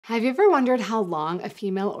Have you ever wondered how long a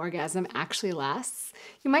female orgasm actually lasts?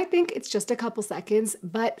 You might think it's just a couple seconds,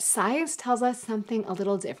 but science tells us something a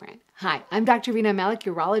little different. Hi, I'm Dr. Rena Malik,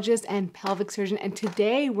 urologist and pelvic surgeon, and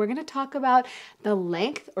today we're going to talk about the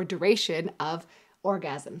length or duration of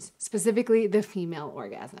orgasms, specifically the female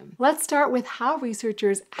orgasm. Let's start with how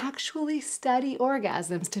researchers actually study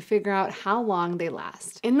orgasms to figure out how long they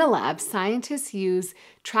last. In the lab, scientists use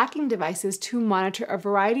tracking devices to monitor a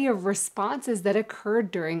variety of responses that occur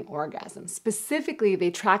during orgasms. Specifically,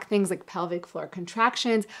 they track things like pelvic floor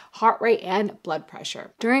contractions, heart rate, and blood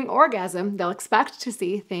pressure. During orgasm, they'll expect to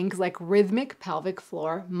see things like rhythmic pelvic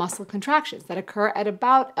floor muscle contractions that occur at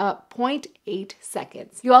about 0.8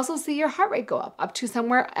 seconds. You also see your heart rate go up to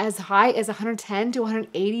somewhere as high as 110 to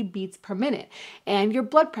 180 beats per minute, and your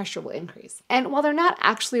blood pressure will increase. And while they're not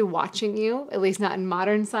actually watching you, at least not in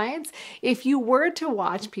modern science, if you were to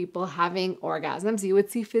watch people having orgasms, you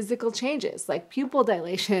would see physical changes like pupil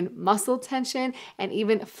dilation, muscle tension, and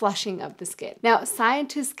even flushing of the skin. Now,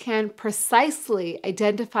 scientists can precisely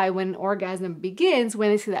identify when an orgasm begins when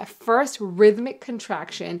they see that first rhythmic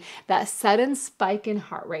contraction, that sudden spike in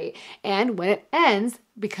heart rate, and when it ends,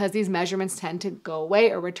 because these measurements tend to go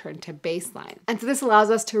away or return to baseline. And so this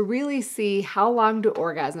allows us to really see how long do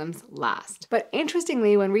orgasms last. But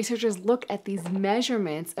interestingly, when researchers look at these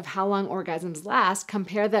measurements of how long orgasms last,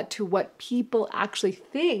 compare that to what people actually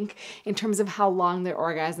think in terms of how long their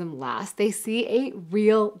orgasm lasts, they see a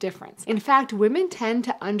real difference. In fact, women tend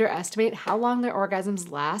to underestimate how long their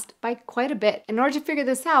orgasms last by quite a bit. In order to figure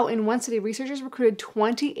this out, in one study, researchers recruited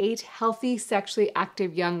 28 healthy, sexually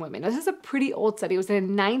active young women. Now, this is a pretty old study. It was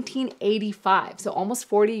in 1985, so almost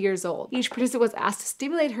 40 years old. Each participant was asked to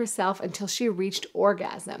stimulate herself until she reached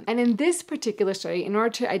orgasm. And in this particular study, in order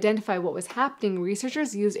to identify what was happening,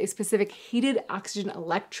 researchers used a specific heated oxygen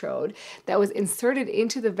electrode that was inserted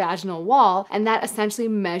into the vaginal wall, and that essentially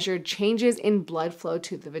measured changes in blood flow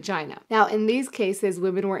to the vagina. Now, in these cases,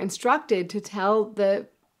 women were instructed to tell the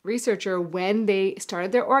researcher when they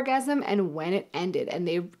started their orgasm and when it ended, and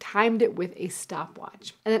they timed it with a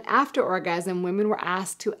stopwatch. And then after orgasm, women were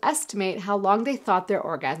asked to estimate how long they thought their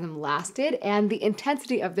orgasm lasted and the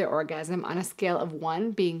intensity of their orgasm on a scale of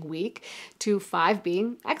 1 being weak to 5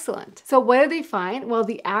 being excellent. So what did they find? Well,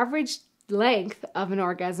 the average length of an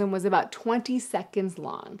orgasm was about 20 seconds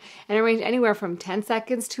long, and it ranged anywhere from 10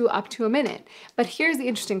 seconds to up to a minute. But here's the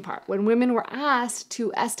interesting part. When women were asked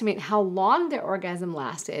to estimate how long their orgasm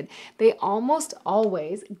lasted, they almost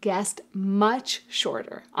always guessed much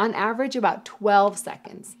shorter, on average about 12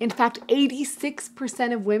 seconds. In fact,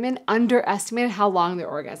 86% of women underestimated how long their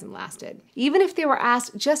orgasm lasted, even if they were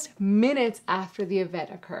asked just minutes after the event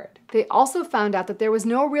occurred. They also found out that there was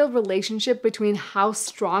no real relationship between how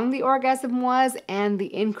strong the orgasm was and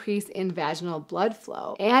the increase in vaginal blood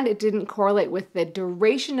flow. And it didn't correlate with the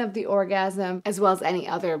duration of the orgasm as well as any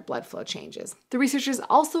other blood flow changes. The researchers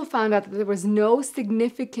also found out that there was no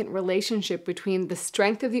significant relationship between the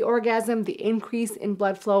strength of the orgasm, the increase in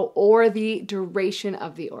blood flow, or the duration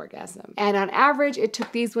of the orgasm. And on average, it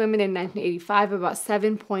took these women in 1985 about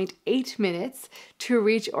 7.8 minutes to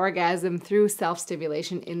reach orgasm through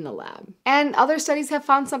self-stimulation in the lab. And other studies have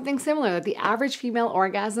found something similar, that the average female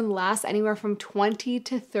orgasm lasts anywhere from 20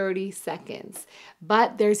 to 30 seconds.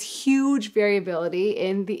 But there's huge variability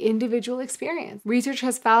in the individual experience. Research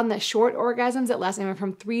has found that short orgasms that last anywhere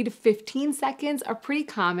from 3 to 15 seconds are pretty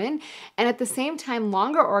common, and at the same time,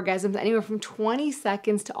 longer orgasms anywhere from 20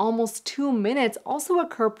 seconds to almost 2 minutes also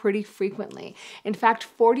occur pretty frequently. In fact,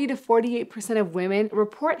 40 to 48% of women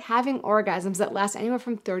report having orgasms that last anywhere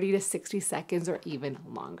from 30 to 60 seconds or even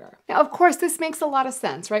longer. Now, of course, this makes a lot of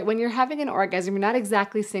sense, right? When you're having an orgasm, you're not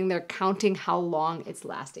exactly sitting there counting how long it's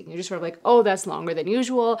lasting. You're just sort of like, oh, that's longer than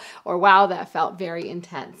usual, or wow, that felt very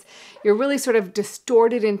intense. You're really sort of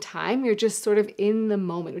distorted in time. You're just sort of in the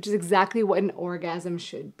moment, which is exactly what an orgasm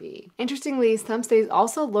should be. Interestingly, some studies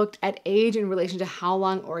also looked at age in relation to how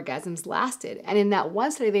long orgasms lasted. And in that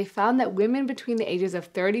one study, they found that women between the ages of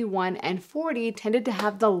 31 and 40 tended to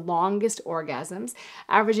have the longest orgasms,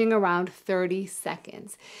 averaging around 30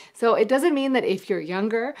 seconds. So it doesn't mean that if you're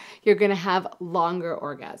younger, you're going to have longer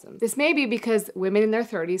orgasms. This may be because women in their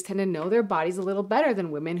 30s tend to know their bodies a little better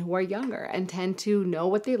than women who are younger and tend to know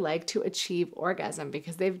what they like to achieve orgasm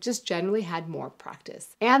because they've just generally had more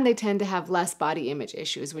practice. And they tend to have less body image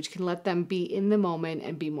issues, which can let them be in the moment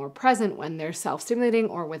and be more present when they're self-stimulating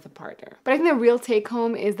or with a partner. But I think the real take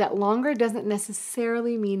home is that longer doesn't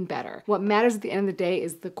necessarily mean better. What matters at the end of the day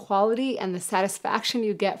is the quality and the satisfaction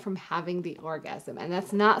you get from having the orgasm. And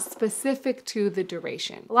that's not specific to the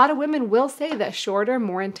duration. A lot of women will say that shorter,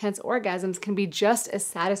 more intense orgasms can be just as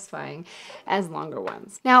satisfying as longer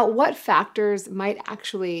ones. Now, what factors might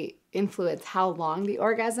actually influence how long the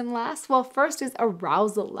orgasm lasts? Well, first is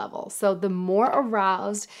arousal level. So the more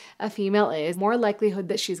aroused a female is, more likelihood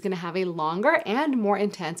that she's going to have a longer and more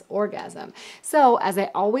intense orgasm. So as I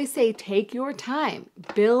always say, take your time,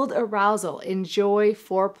 build arousal, enjoy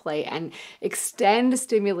foreplay, and extend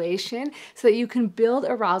stimulation so that you can build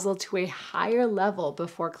arousal to a higher level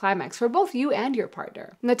before climax for both you and your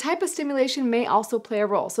partner. And the type of stimulation may also play a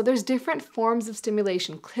role. So there's different forms of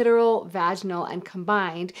stimulation, clitoral, vaginal, and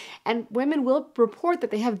combined. And women will report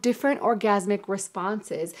that they have different orgasmic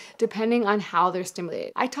responses depending on how they're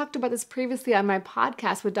stimulated. I talked about this previously on my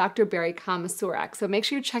podcast with Dr. Barry Kamasurak, so make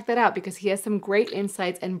sure you check that out because he has some great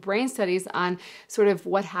insights and brain studies on sort of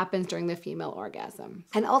what happens during the female orgasm.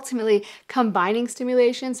 And ultimately, combining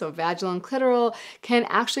stimulation, so vaginal and clitoral, can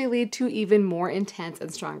actually lead to even more intense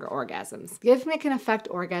and stronger orgasms. The other thing that can affect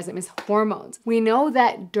orgasm is hormones. We know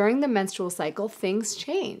that during the menstrual cycle, things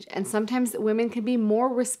change, and sometimes women can be more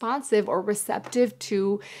responsive or receptive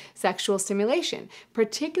to sexual stimulation.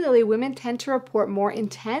 Particularly, women tend to report more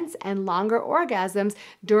intense and longer orgasms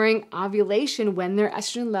during ovulation when their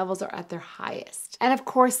estrogen levels are at their highest. And of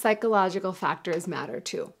course, psychological factors matter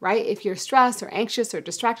too, right? If you're stressed or anxious or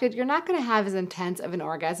distracted, you're not going to have as intense of an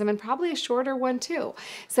orgasm and probably a shorter one too.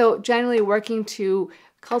 So generally working to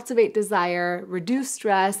cultivate desire, reduce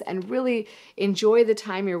stress, and really enjoy the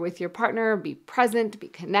time you're with your partner, be present, be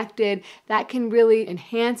connected. That can really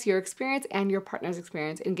enhance your experience and your partner's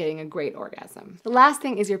experience in getting a great orgasm. The last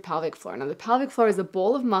thing is your pelvic floor. Now, the pelvic floor is a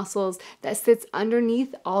bowl of muscles that sits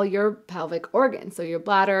underneath all your pelvic organs. So your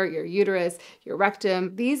bladder, your uterus, your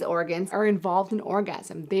rectum, these organs are involved in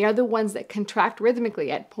orgasm. They are the ones that contract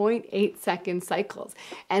rhythmically at 0.8 second cycles.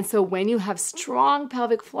 And so when you have strong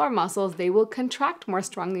pelvic floor muscles, they will contract more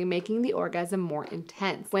strongly, making the orgasm more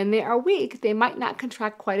intense. When they are weak, they might not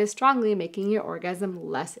contract quite as strongly, making your orgasm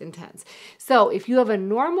less intense. So if you have a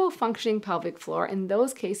normal functioning pelvic floor, in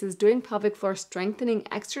those cases, doing pelvic floor strengthening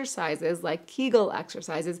exercises like Kegel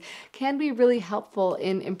exercises can be really helpful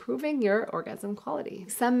in improving your orgasm quality.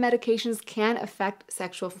 Some medications can affect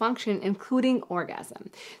sexual function, including orgasm.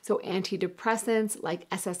 So antidepressants like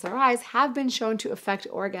SSRIs have been shown to affect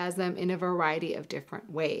orgasm in a variety of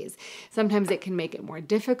different ways. Sometimes it can make it more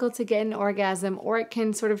difficult to get an orgasm, or it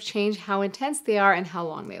can sort of change how intense they are and how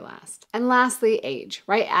long they last. And lastly, age,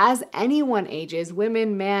 right? As anyone ages,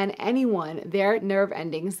 women, man, anyone, their nerve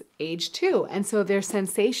endings age too. And so their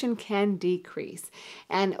sensation can decrease.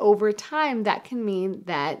 And over time, that can mean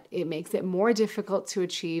that it makes it more difficult to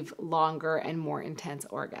achieve longer and more intense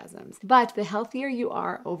orgasms. But the healthier you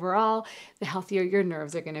are overall, the healthier your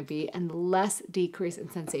nerves are going to be and the less decrease in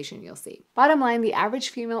sensation you'll see. Bottom line, the average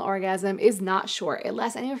female orgasm is not short. It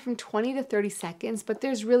lasts anywhere from 20 to 30 seconds, but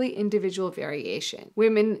there's really individual variation.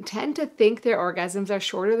 Women tend to think their orgasms are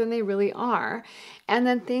shorter than they really are, and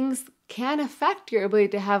then things can affect your ability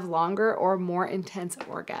to have longer or more intense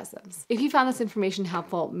orgasms. If you found this information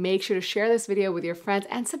helpful, make sure to share this video with your friends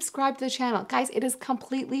and subscribe to the channel. Guys, it is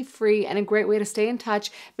completely free and a great way to stay in touch.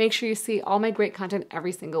 Make sure you see all my great content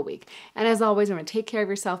every single week. And as always, remember to take care of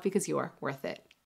yourself because you are worth it.